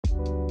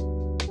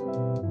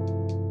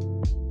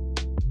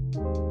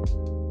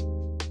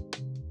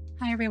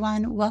Hi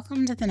everyone,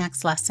 welcome to the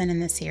next lesson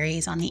in the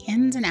series on the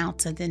ins and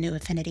outs of the new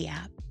Affinity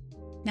app.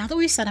 Now that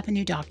we've set up a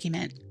new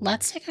document,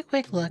 let's take a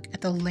quick look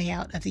at the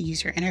layout of the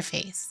user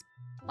interface.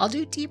 I'll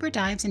do deeper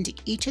dives into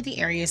each of the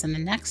areas in the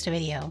next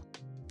video,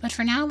 but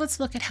for now let's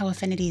look at how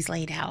Affinity is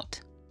laid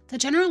out. The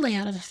general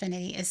layout of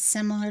Affinity is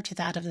similar to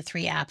that of the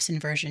three apps in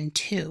version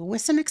 2,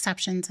 with some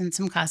exceptions and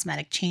some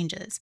cosmetic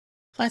changes.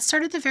 Let's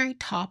start at the very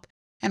top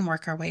and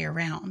work our way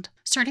around.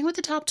 Starting with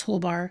the top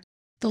toolbar,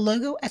 the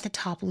logo at the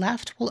top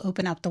left will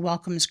open up the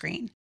welcome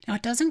screen. Now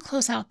it doesn't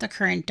close out the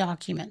current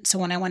document, so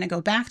when I want to go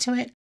back to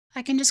it,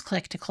 I can just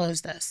click to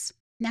close this.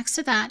 Next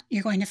to that,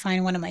 you're going to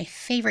find one of my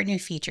favorite new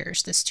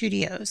features, the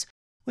Studios,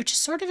 which is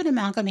sort of an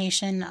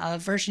amalgamation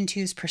of version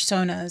 2's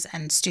personas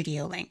and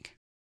Studio Link.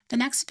 The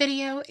next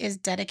video is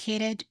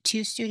dedicated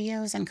to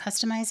Studios and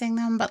customizing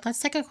them, but let's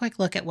take a quick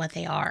look at what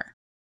they are.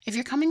 If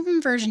you're coming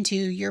from version 2,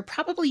 you're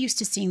probably used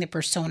to seeing the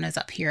personas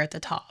up here at the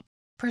top.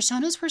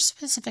 Personas were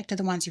specific to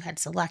the ones you had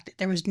selected.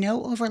 There was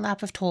no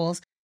overlap of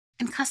tools,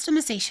 and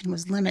customization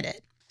was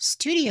limited.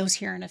 Studios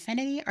here in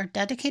Affinity are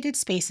dedicated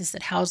spaces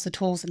that house the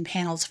tools and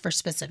panels for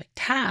specific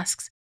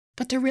tasks,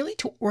 but they're really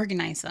to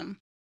organize them.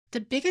 The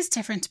biggest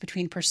difference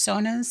between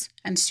personas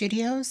and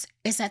studios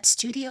is that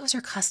studios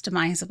are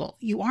customizable.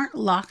 You aren't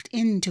locked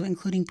into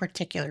including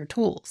particular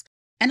tools.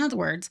 In other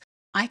words,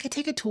 I could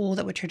take a tool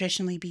that would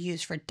traditionally be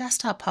used for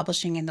desktop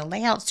publishing in the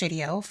Layout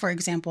Studio, for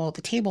example,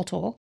 the Table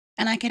tool,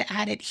 and I could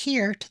add it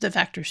here to the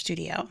Vector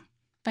Studio.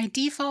 By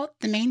default,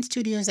 the main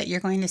studios that you're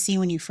going to see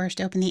when you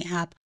first open the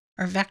app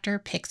are Vector,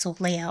 Pixel,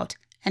 Layout,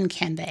 and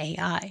Canva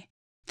AI.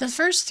 The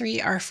first three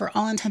are for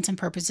all intents and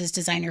purposes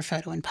Designer,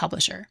 Photo, and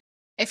Publisher.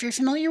 If you're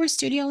familiar with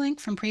Studio Link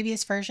from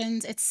previous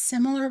versions, it's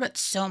similar but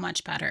so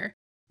much better.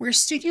 Where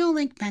Studio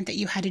Link meant that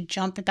you had to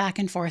jump back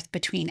and forth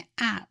between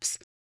apps,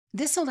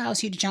 this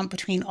allows you to jump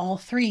between all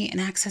three and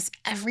access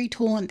every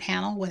tool and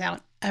panel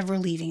without ever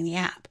leaving the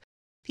app.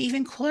 The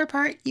even cooler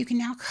part, you can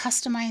now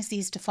customize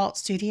these default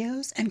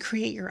studios and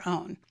create your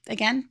own.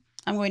 Again,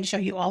 I'm going to show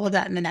you all of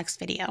that in the next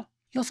video.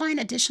 You'll find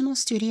additional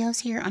studios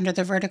here under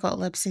the vertical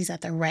ellipses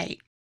at the right.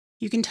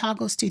 You can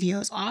toggle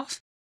studios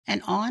off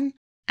and on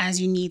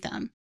as you need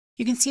them.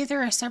 You can see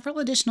there are several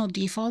additional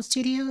default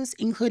studios,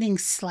 including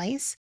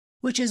Slice,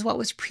 which is what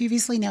was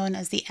previously known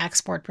as the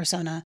export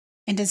persona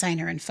in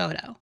Designer and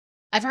Photo.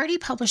 I've already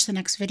published the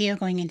next video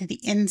going into the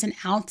ins and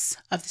outs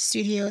of the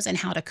studios and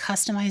how to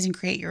customize and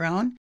create your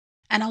own.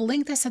 And I'll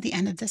link this at the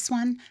end of this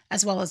one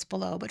as well as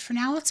below, but for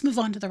now let's move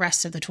on to the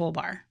rest of the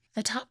toolbar.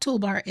 The top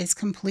toolbar is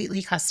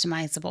completely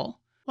customizable.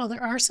 While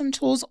there are some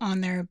tools on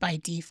there by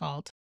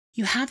default,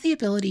 you have the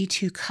ability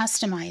to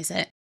customize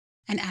it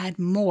and add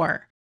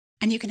more,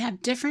 and you can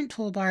have different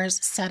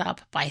toolbars set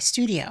up by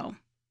studio.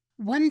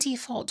 One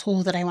default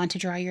tool that I want to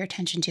draw your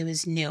attention to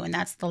is new, and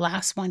that's the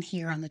last one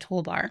here on the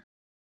toolbar.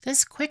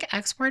 This quick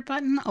export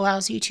button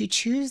allows you to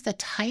choose the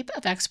type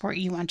of export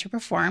you want to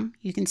perform.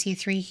 You can see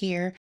 3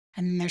 here.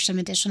 And then there's some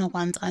additional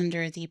ones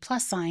under the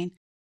plus sign.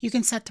 You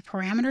can set the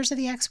parameters of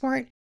the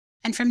export,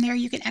 and from there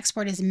you can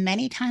export as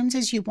many times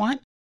as you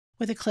want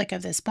with a click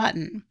of this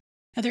button.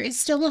 Now there is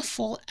still a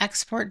full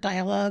export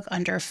dialog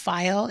under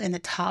File in the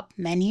top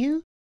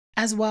menu,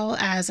 as well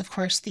as, of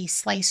course, the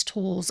Slice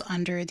tools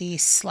under the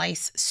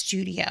Slice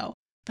Studio.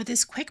 But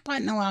this quick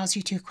button allows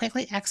you to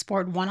quickly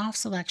export one-off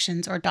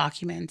selections or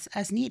documents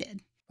as needed.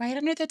 Right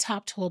under the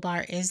top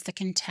toolbar is the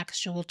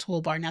Contextual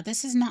Toolbar. Now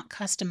this is not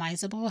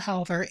customizable,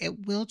 however,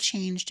 it will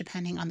change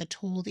depending on the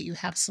tool that you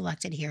have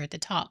selected here at the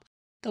top.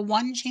 The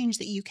one change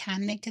that you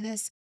can make to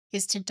this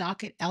is to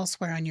dock it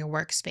elsewhere on your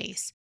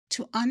workspace.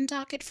 To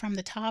undock it from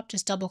the top,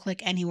 just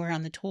double-click anywhere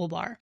on the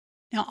toolbar.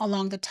 Now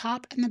along the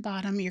top and the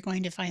bottom, you're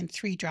going to find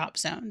 3 drop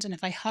zones. And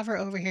if I hover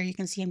over here, you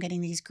can see I'm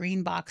getting these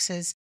green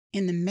boxes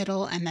in the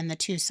middle and then the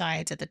 2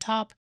 sides at the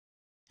top.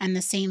 And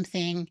the same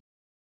thing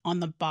on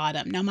the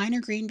bottom. Now mine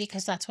are green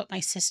because that's what my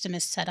system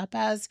is set up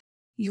as.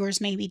 Yours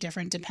may be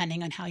different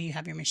depending on how you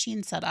have your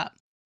machine set up.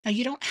 Now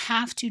you don't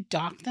have to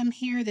dock them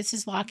here. This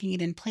is locking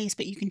it in place,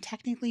 but you can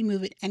technically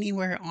move it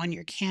anywhere on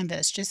your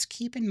canvas. Just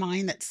keep in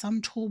mind that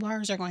some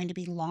toolbars are going to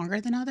be longer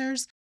than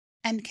others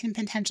and can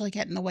potentially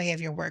get in the way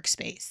of your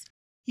workspace.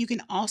 You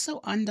can also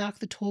undock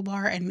the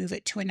toolbar and move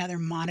it to another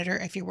monitor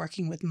if you're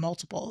working with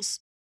multiples.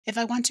 If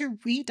I want to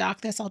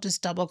redock this, I'll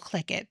just double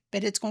click it,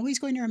 but it's always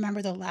going to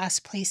remember the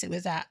last place it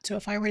was at. So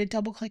if I were to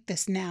double click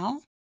this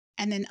now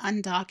and then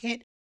undock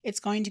it,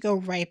 it's going to go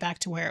right back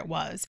to where it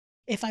was.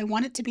 If I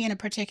want it to be in a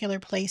particular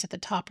place at the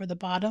top or the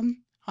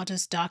bottom, I'll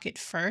just dock it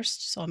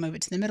first. So I'll move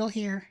it to the middle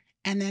here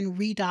and then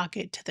redock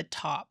it to the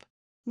top.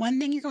 One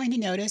thing you're going to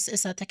notice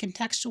is that the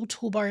Contextual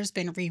Toolbar has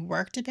been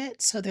reworked a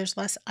bit, so there's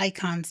less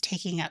icons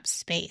taking up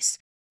space.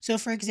 So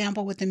for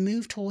example, with the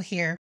Move tool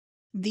here,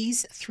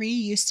 these 3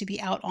 used to be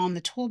out on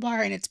the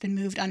toolbar and it's been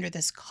moved under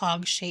this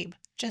cog shape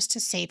just to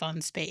save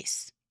on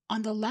space.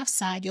 On the left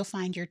side, you'll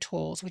find your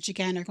tools, which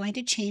again are going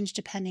to change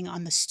depending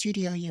on the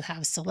studio you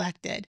have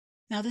selected.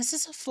 Now this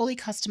is a fully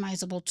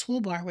customizable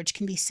toolbar which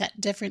can be set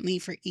differently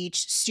for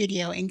each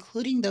studio,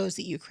 including those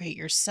that you create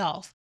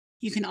yourself.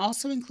 You can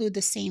also include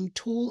the same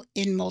tool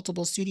in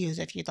multiple studios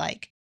if you'd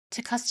like.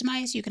 To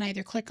customize, you can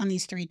either click on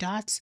these three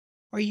dots,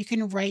 or you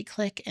can right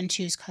click and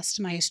choose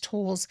Customize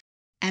Tools,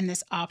 and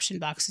this option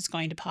box is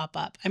going to pop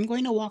up. I'm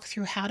going to walk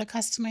through how to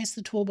customize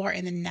the toolbar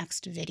in the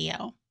next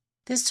video.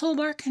 This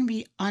toolbar can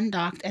be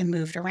undocked and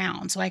moved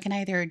around, so I can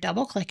either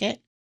double click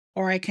it,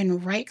 or I can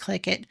right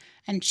click it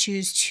and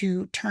choose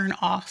to turn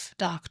off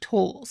dock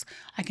tools.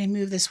 I can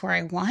move this where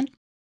I want,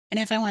 and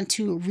if I want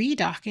to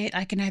redock it,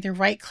 I can either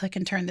right click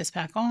and turn this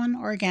back on,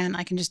 or again,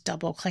 I can just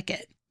double click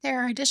it. There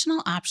are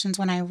additional options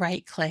when I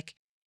right click,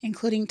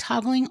 including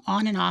toggling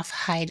on and off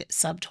hide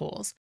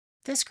subtools.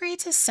 This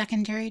creates a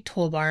secondary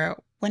toolbar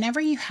whenever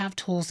you have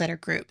tools that are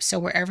grouped, so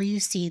wherever you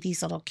see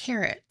these little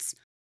carrots.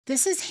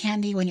 This is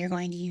handy when you're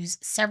going to use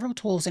several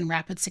tools in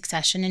rapid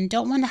succession and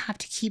don't want to have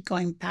to keep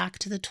going back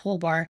to the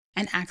toolbar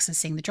and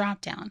accessing the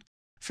dropdown.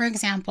 For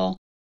example,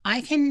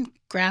 I can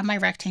grab my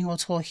rectangle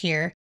tool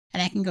here,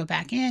 and I can go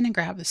back in and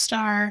grab the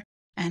star,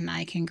 and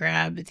I can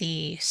grab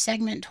the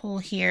segment tool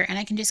here, and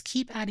I can just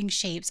keep adding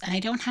shapes, and I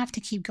don't have to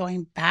keep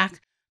going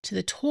back to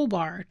the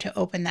toolbar to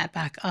open that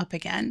back up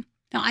again.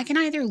 Now I can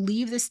either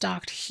leave this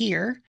docked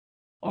here,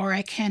 or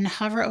I can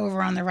hover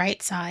over on the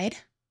right side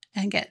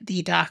and get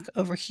the dock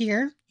over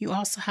here. You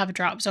also have a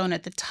drop zone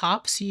at the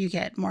top, so you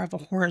get more of a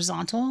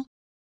horizontal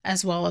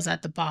as well as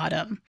at the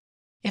bottom.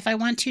 If I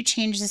want to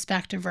change this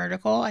back to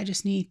vertical, I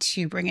just need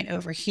to bring it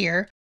over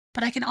here.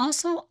 But I can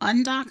also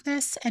undock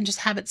this and just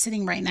have it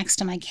sitting right next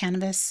to my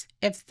canvas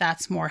if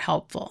that's more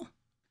helpful.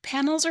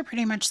 Panels are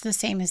pretty much the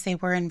same as they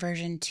were in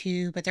version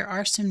 2, but there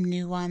are some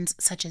new ones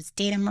such as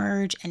Data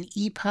Merge and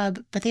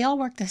EPUB, but they all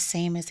work the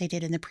same as they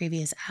did in the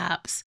previous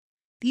apps.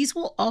 These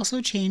will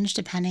also change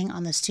depending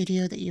on the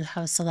studio that you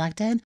have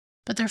selected,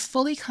 but they're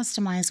fully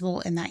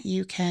customizable in that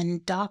you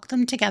can dock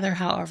them together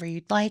however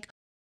you'd like,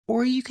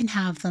 or you can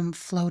have them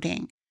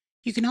floating.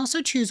 You can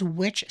also choose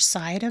which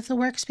side of the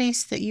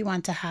workspace that you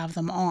want to have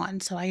them on,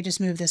 so I just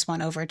move this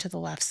one over to the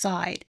left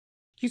side.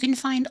 You can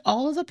find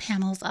all of the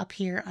panels up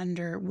here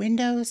under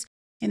Windows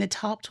in the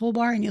top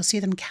toolbar, and you'll see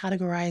them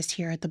categorized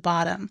here at the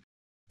bottom.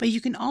 But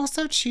you can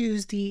also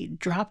choose the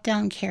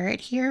drop-down caret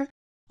here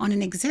on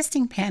an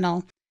existing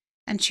panel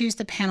and choose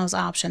the panels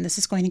option. This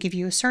is going to give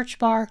you a search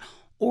bar,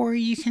 or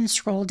you can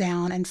scroll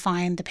down and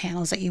find the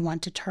panels that you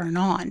want to turn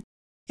on.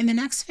 In the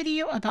next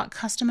video about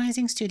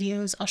customizing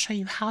studios, I'll show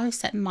you how I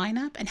set mine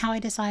up and how I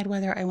decide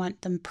whether I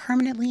want them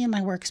permanently in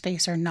my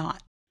workspace or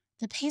not.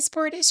 The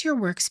pasteboard is your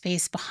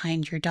workspace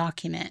behind your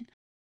document.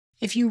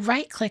 If you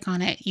right-click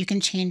on it, you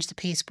can change the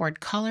pasteboard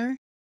color.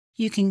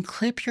 You can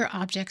clip your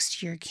objects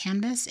to your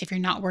canvas if you're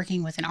not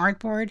working with an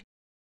artboard.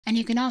 And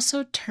you can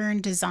also turn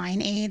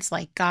design aids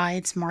like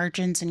guides,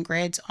 margins, and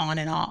grids on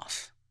and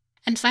off.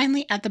 And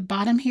finally, at the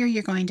bottom here,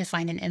 you're going to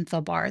find an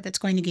info bar that's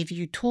going to give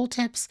you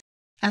tooltips,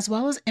 as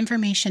well as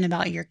information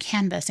about your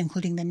canvas,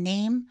 including the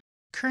name,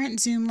 current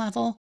zoom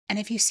level, and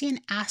if you see an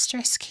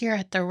asterisk here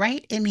at the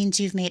right, it means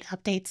you've made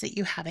updates that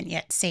you haven't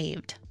yet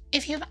saved.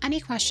 If you have any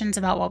questions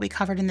about what we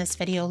covered in this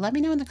video, let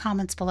me know in the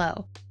comments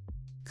below.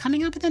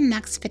 Coming up in the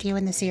next video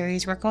in the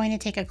series, we're going to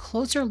take a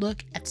closer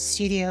look at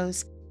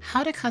studios,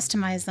 how to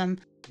customize them,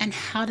 and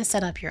how to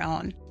set up your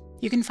own.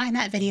 You can find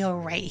that video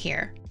right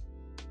here.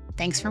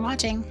 Thanks for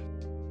watching.